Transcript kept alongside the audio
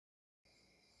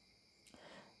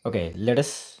Okay, let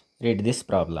us read this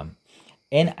problem.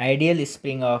 An ideal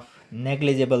spring of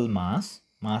negligible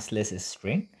massless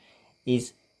string,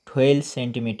 is 12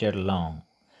 centimeter long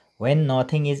when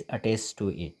nothing is attached to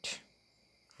it.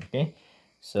 Okay,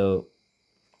 so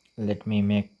let me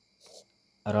make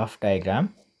a rough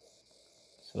diagram.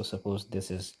 So suppose this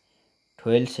is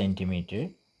 12 centimeter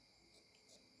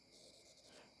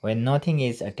when nothing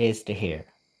is attached here.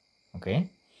 Okay,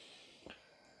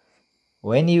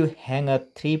 when you hang a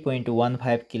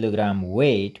 3.15 kilogram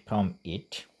weight from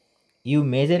it, you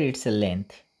measure its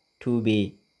length to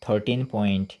be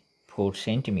 13.4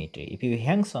 centimeter. If you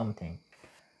hang something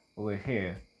over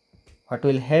here, what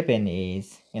will happen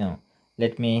is,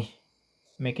 let me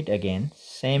make it again.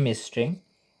 Same string.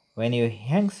 When you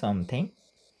hang something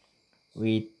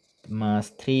with mass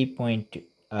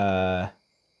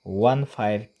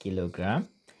 3.15 kilogram,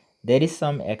 there is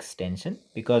some extension.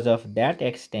 Because of that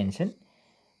extension,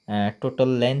 total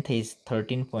length is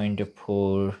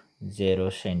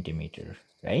 13.40 centimeter,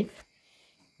 right?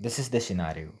 This is the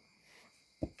scenario.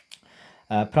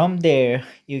 From there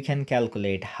you can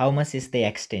calculate how much is the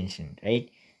extension, right?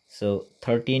 So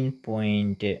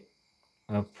 13.40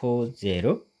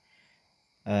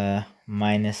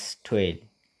 minus 12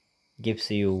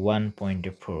 gives you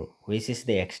 1.4, which is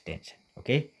the extension.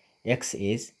 Okay, x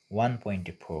is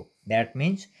 1.4. that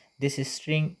means this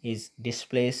string is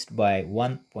displaced by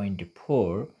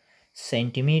 1.4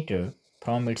 centimeter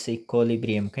from its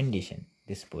equilibrium condition,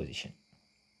 this position.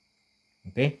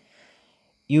 Okay,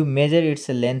 you measure its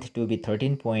length to be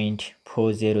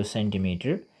 13.40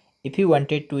 centimeter. If you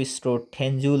wanted to store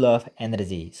 10 joule of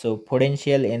energy, so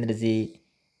potential energy,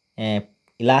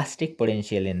 elastic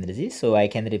potential energy, so I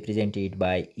can represent it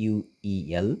by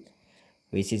UEL,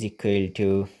 which is equal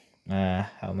to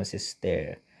how much is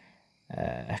there,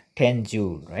 10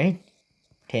 joule, right?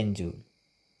 10 joule.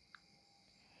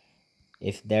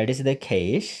 If that is the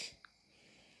case,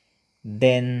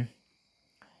 then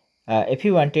if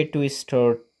you wanted to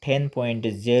store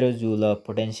 10.0 joule of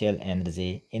potential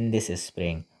energy in this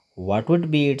spring, what would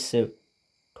be its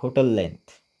total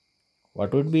length?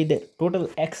 What would be the total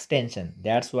extension?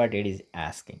 That's what it is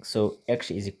asking. So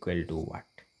x is equal to what?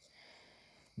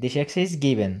 This x is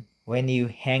given when you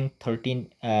hang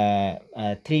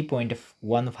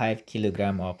 3.15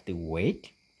 kilogram of the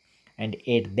weight, and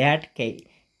at that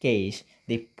case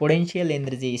the potential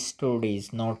energy stored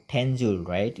is not 10 joule,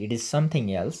 right? It is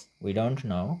something else. We don't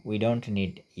know, we don't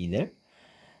need either.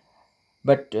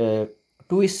 But to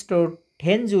store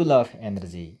 10 joule of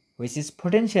energy, which is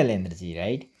potential energy,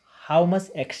 right? How much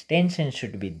extension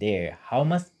should be there? How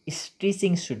much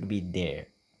stretching should be there?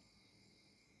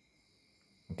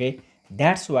 Okay,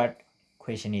 that's what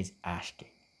question is asking.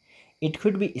 It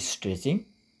could be stretching,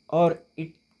 or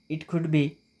it could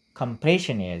be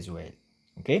compression as well.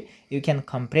 Okay, you can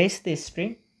compress the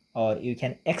string, or you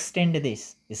can extend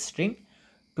this string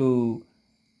to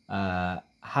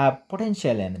have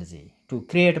potential energy, to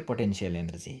create potential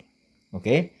energy.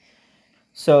 Okay,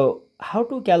 so how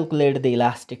to calculate the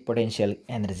elastic potential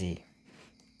energy?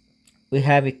 We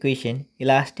have equation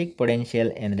elastic potential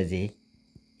energy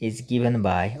is given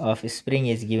by, of spring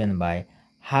is given by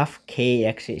half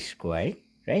kx squared,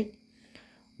 right?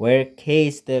 Where k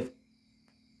is the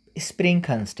spring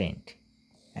constant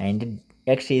and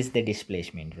x is the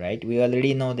displacement, right? We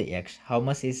already know the x. How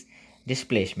much is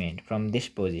displacement from this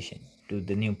position to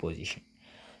the new position?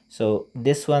 So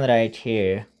this one right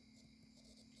here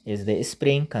is the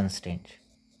spring constant,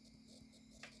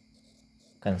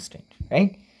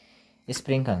 right?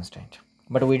 Spring constant.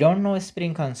 But we don't know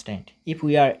spring constant. If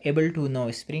we are able to know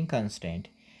spring constant,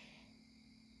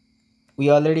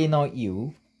 we already know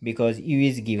u, because u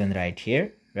is given right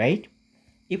here, right?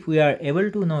 If we are able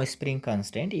to know spring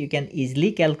constant, you can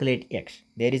easily calculate x.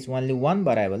 There is only one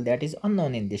variable that is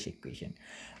unknown in this equation,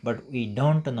 but we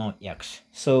don't know x.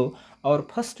 So our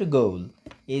first goal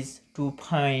is to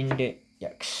find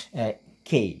x,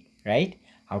 k, right?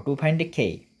 How to find the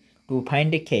k? To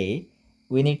find the k,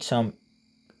 we need some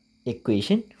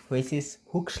equation, which is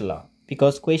Hooke's law,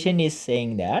 because question is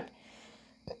saying that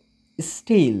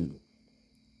still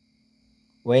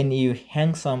when you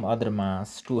hang some other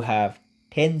mass to have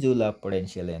 10 joule of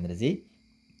potential energy,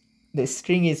 the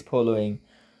string is following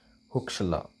Hooke's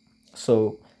law.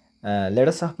 So let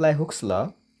us apply Hooke's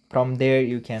law. From there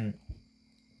you can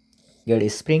get a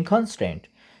spring constraint.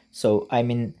 So I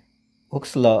mean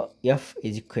Hooke's law, F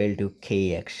is equal to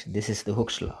kx. This is the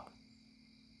Hooke's law.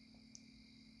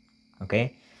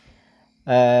 Okay,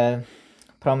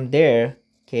 from there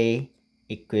k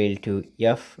equal to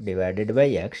F divided by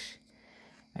x.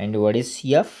 And what is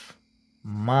F?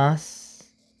 Mass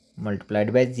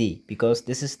multiplied by g, because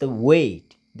this is the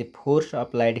weight. The force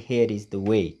applied here is the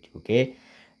weight, okay,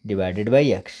 divided by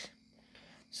x.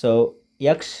 So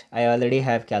x I already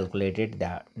have calculated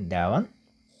that one,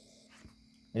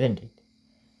 isn't it?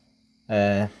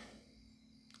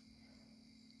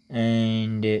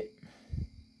 And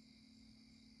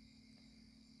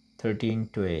 13,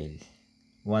 12,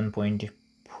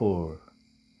 1.4,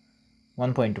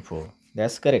 1.4,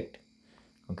 that's correct,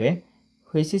 okay,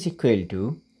 which is equal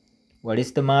to, what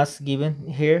is the mass given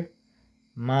here?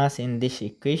 Mass in this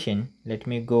equation, let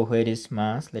me go, where is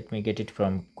mass? Let me get it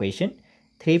from equation.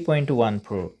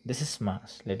 3.14, this is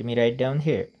mass. Let me write down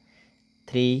here,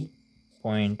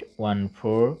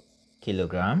 3.14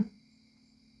 kilogram,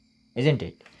 isn't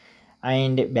it?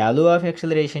 And value of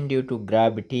acceleration due to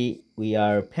gravity, we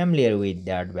are familiar with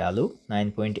that value,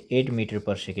 9.8 meter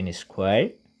per second square,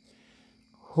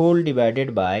 whole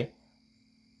divided by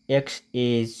x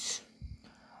is,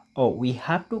 oh, we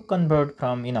have to convert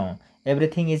from,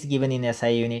 everything is given in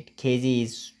SI unit, kg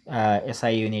is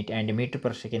SI unit, and meter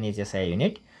per second is SI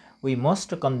unit. We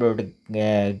must convert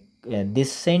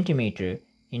this centimeter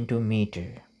into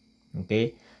meter,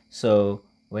 okay. So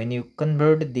when you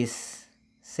convert this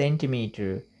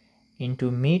centimeter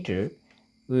into meter,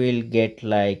 we will get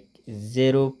like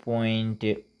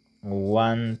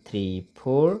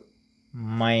 0.134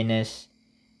 minus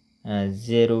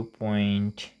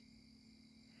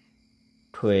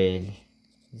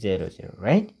 0.1200,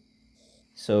 right?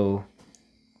 So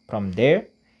from there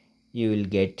you will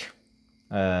get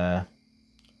 4,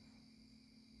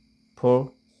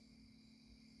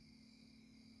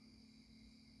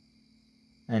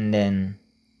 and then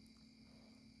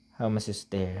how much is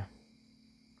there?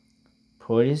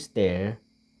 4 is there,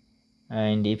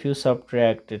 and if you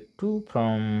subtract 2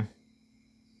 from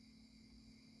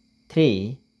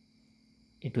 3,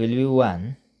 it will be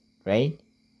 1, right?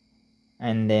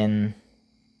 And then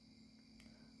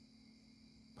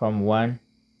from 1,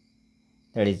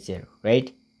 that is 0,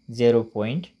 right?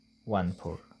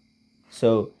 0.14.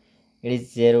 So it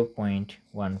is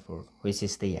 0.14, which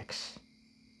is the x,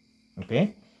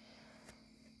 okay.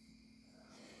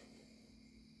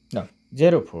 No,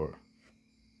 0.4.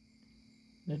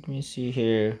 Let me see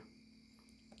here.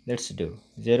 Let's do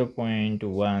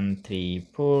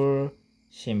 0.134,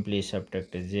 simply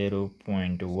subtract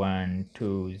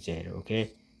 0.120,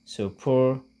 okay. So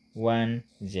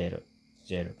 4100,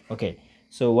 okay.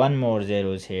 So one more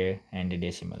zeros here and a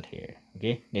decimal here,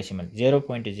 okay, decimal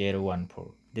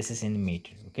 0.014, this is in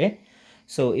meter, okay.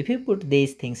 So if you put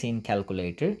these things in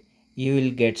calculator, you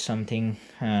will get something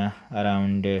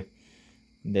around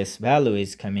this value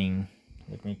is coming.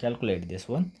 Let me calculate this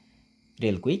one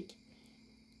real quick.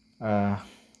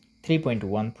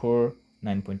 3.14,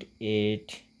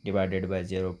 9.8 divided by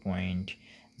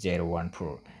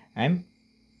 0.014. I'm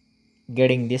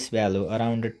getting this value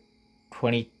around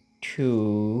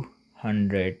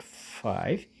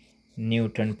 2205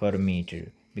 Newton per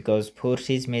meter, because force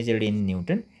is measured in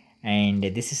Newton, and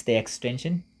this is the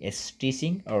extension,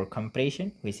 stretching or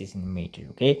compression, which is in meter,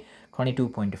 okay,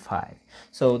 22.5.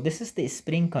 So this is the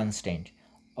spring constant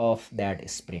of that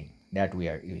spring that we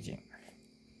are using.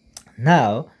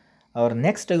 Now our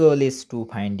next goal is to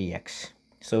find dx.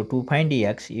 So to find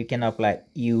dx, you can apply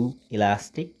U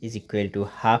elastic is equal to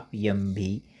half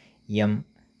mv,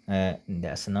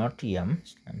 that's not m,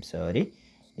 I'm sorry,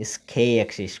 is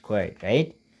kx squared,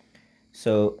 right?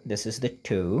 So this is the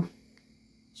 2,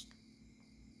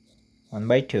 1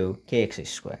 by 2 kx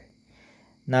squared.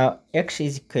 Now x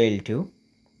is equal to,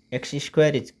 x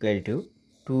squared is equal to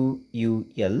 2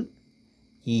 el,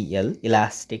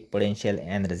 elastic potential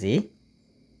energy,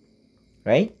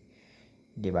 right,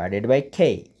 divided by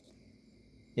k,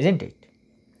 isn't it?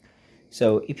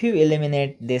 So if you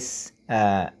eliminate this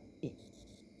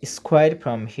square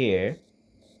from here,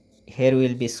 here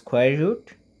will be square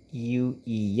root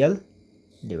uel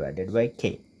divided by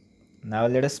k. Now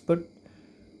let us put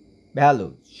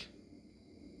values,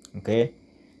 okay.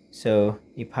 So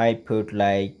if I put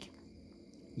like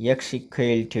x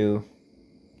equal to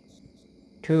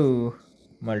 2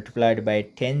 multiplied by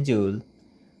 10 joule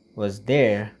was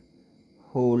there,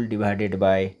 whole divided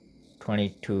by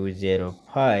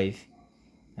 2205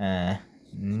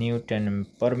 Newton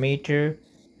per meter,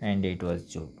 and it was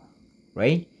joule,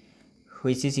 right,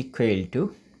 which is equal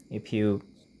to, if you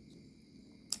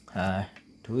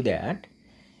do that,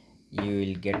 you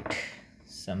will get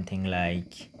something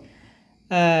like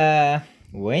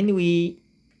when we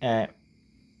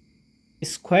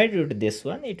square root this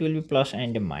one, it will be plus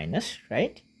and minus,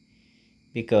 right,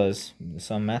 because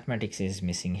some mathematics is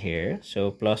missing here.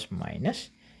 So plus minus,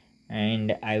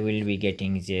 and I will be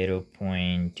getting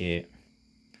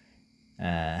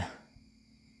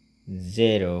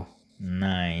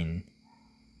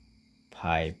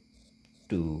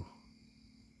 0.0952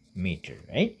 meter,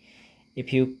 right?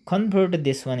 If you convert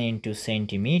this one into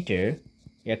centimeter,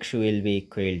 x will be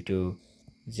equal to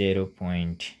 0.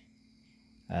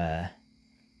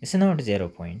 It's not 0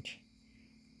 point,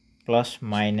 plus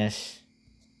minus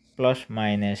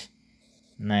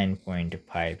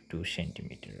 9.52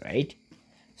 centimeter, right?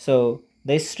 So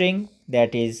the string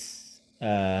that is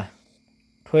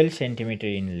 12 centimeter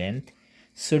in length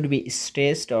should be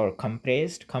stressed or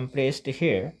compressed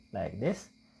here like this,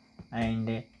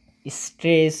 and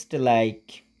stressed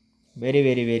like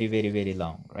very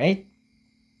long, right?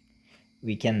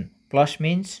 We can plus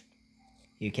means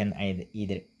you can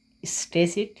either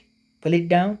stress it, pull it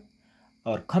down,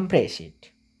 or compress it,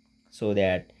 so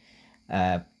that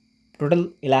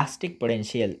total elastic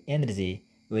potential energy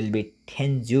will be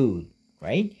 10 joule,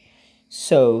 right?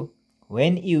 So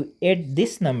when you add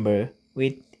this number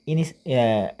with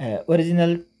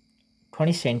original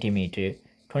 20 centimeter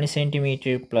plus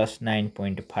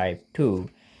 9.52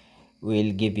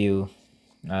 will give you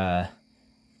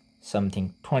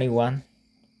something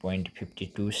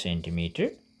 21.52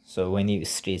 centimeter. So when you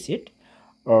stress it,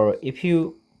 or if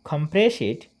you compress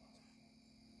it,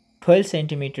 12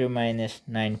 centimeter minus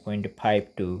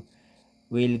 9.52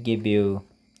 will give you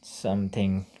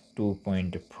something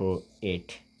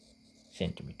 2.48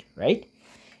 centimeter, right?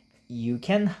 You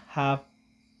can have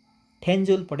 10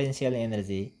 joule potential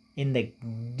energy in the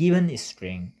given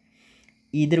string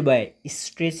either by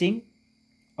stretching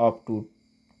up to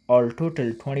all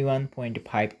total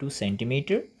 21.52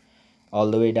 centimeter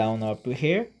all the way down up to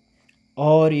here,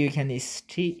 or you can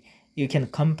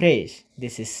compress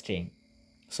this string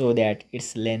so that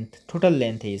its total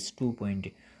length is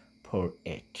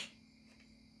 2.48.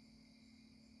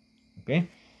 Okay,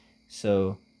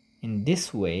 so in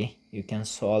this way you can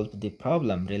solve the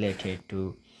problem related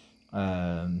to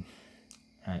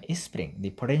spring, the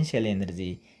potential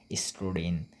energy stored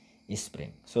in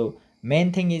spring. So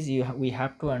main thing is we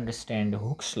have to understand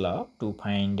Hooke's law to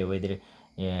find whether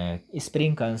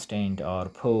spring constraint or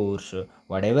force,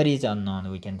 whatever is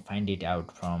unknown, we can find it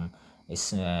out from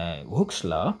Hooke's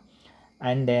law.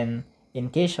 And then in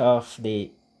case of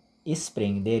the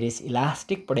spring, there is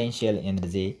elastic potential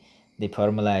energy. The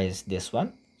formula is this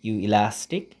one: U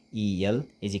elastic EL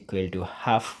is equal to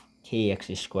half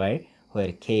kx square,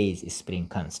 where k is spring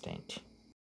constant.